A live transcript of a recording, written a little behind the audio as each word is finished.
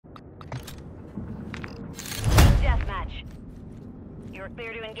deathmatch. You are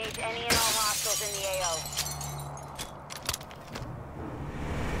clear to engage any and all hostiles in the AO.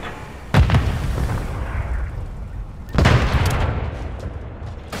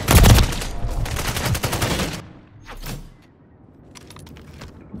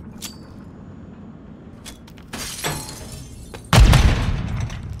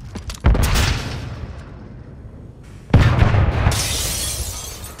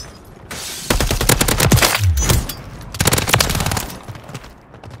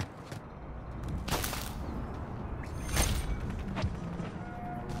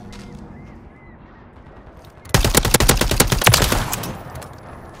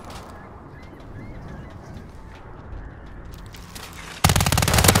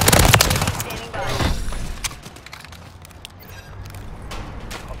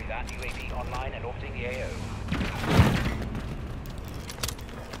 UAV online and orbiting the AO.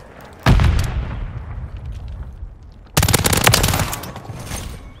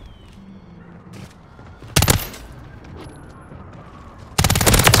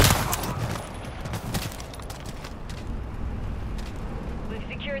 We've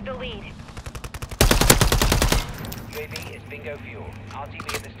secured the lead. UAV is bingo fuel.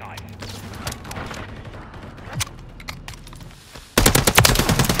 RTB at this time.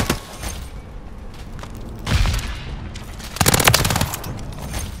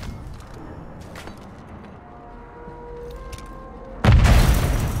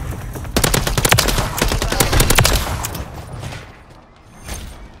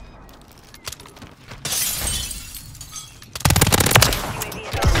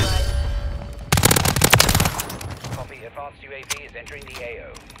 Advanced UAV is entering the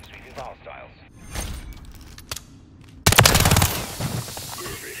AO. Sweeping for hostiles.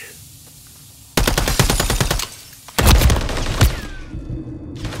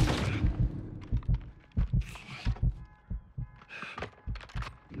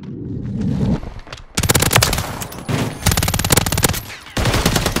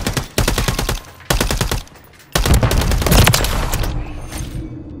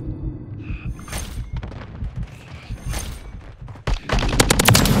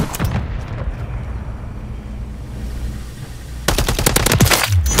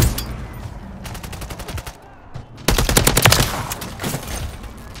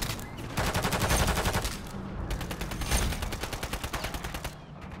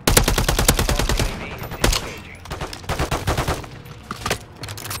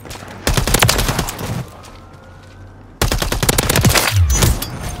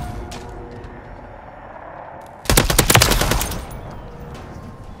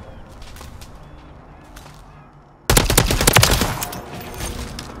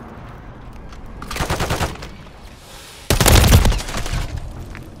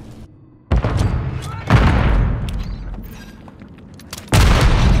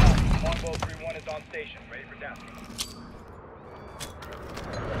 Mw3 is on station, ready for down.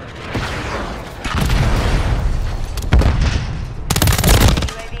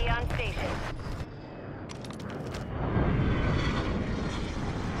 UAV on station.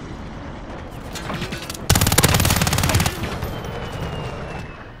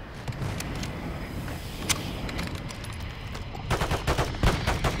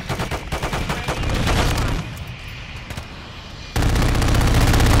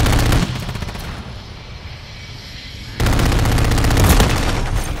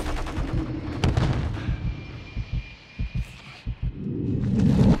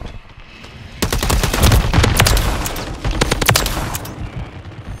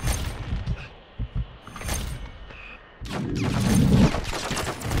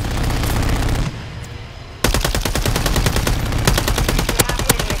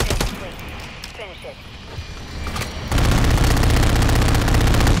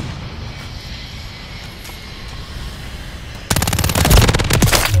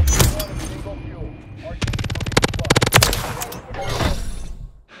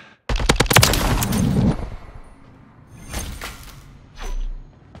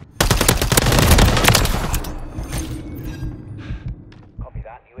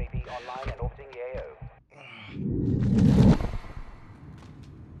 UAV online and orbiting the AO.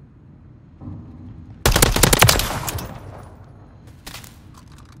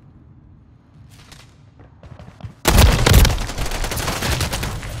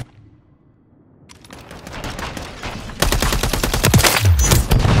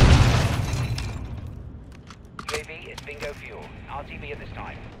 UAV is bingo fuel. RTB at this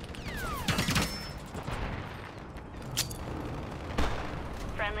time.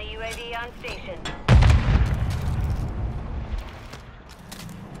 Friendly UAV on station.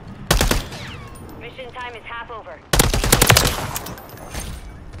 Mission Mission time is half over.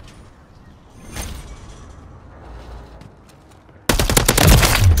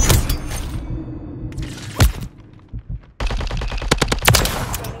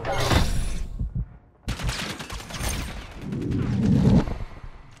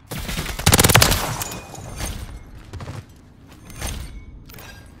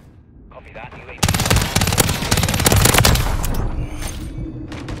 Copy that. UAV.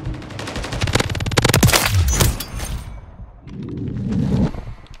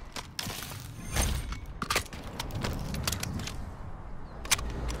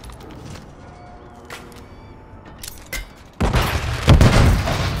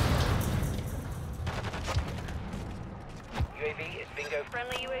 UAV is bingo.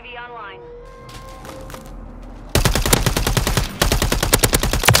 Friendly UAV online.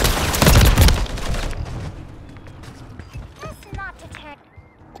 Best not to turn.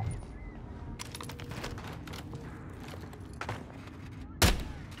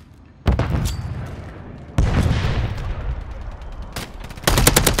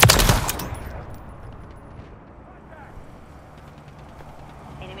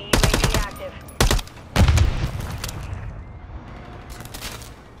 Enemy UAV active.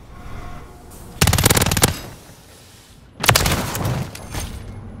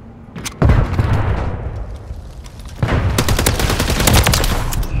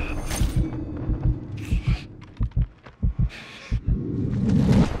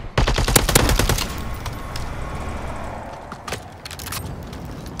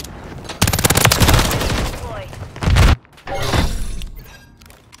 Deploy.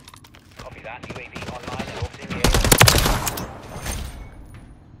 Copy that. UAV online and orbiting the area.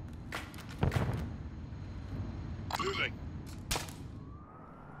 Moving.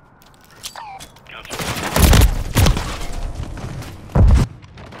 Gotcha.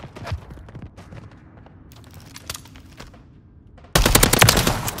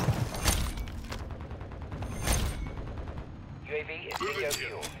 UAV is bingo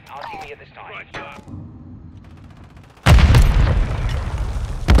fuel. RTB at this time. Right, sir.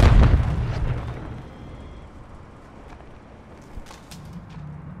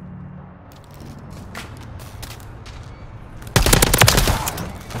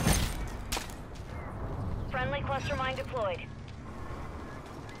 Friendly cluster mine deployed.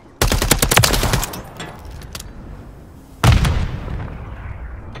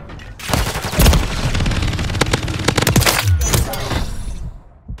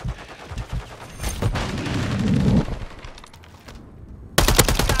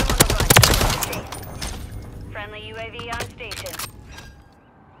 Friendly UAV on station.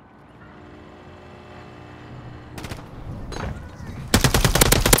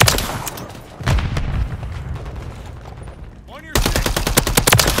 On your six.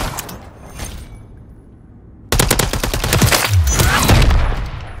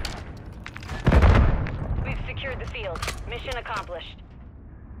 We've secured the field. Mission accomplished.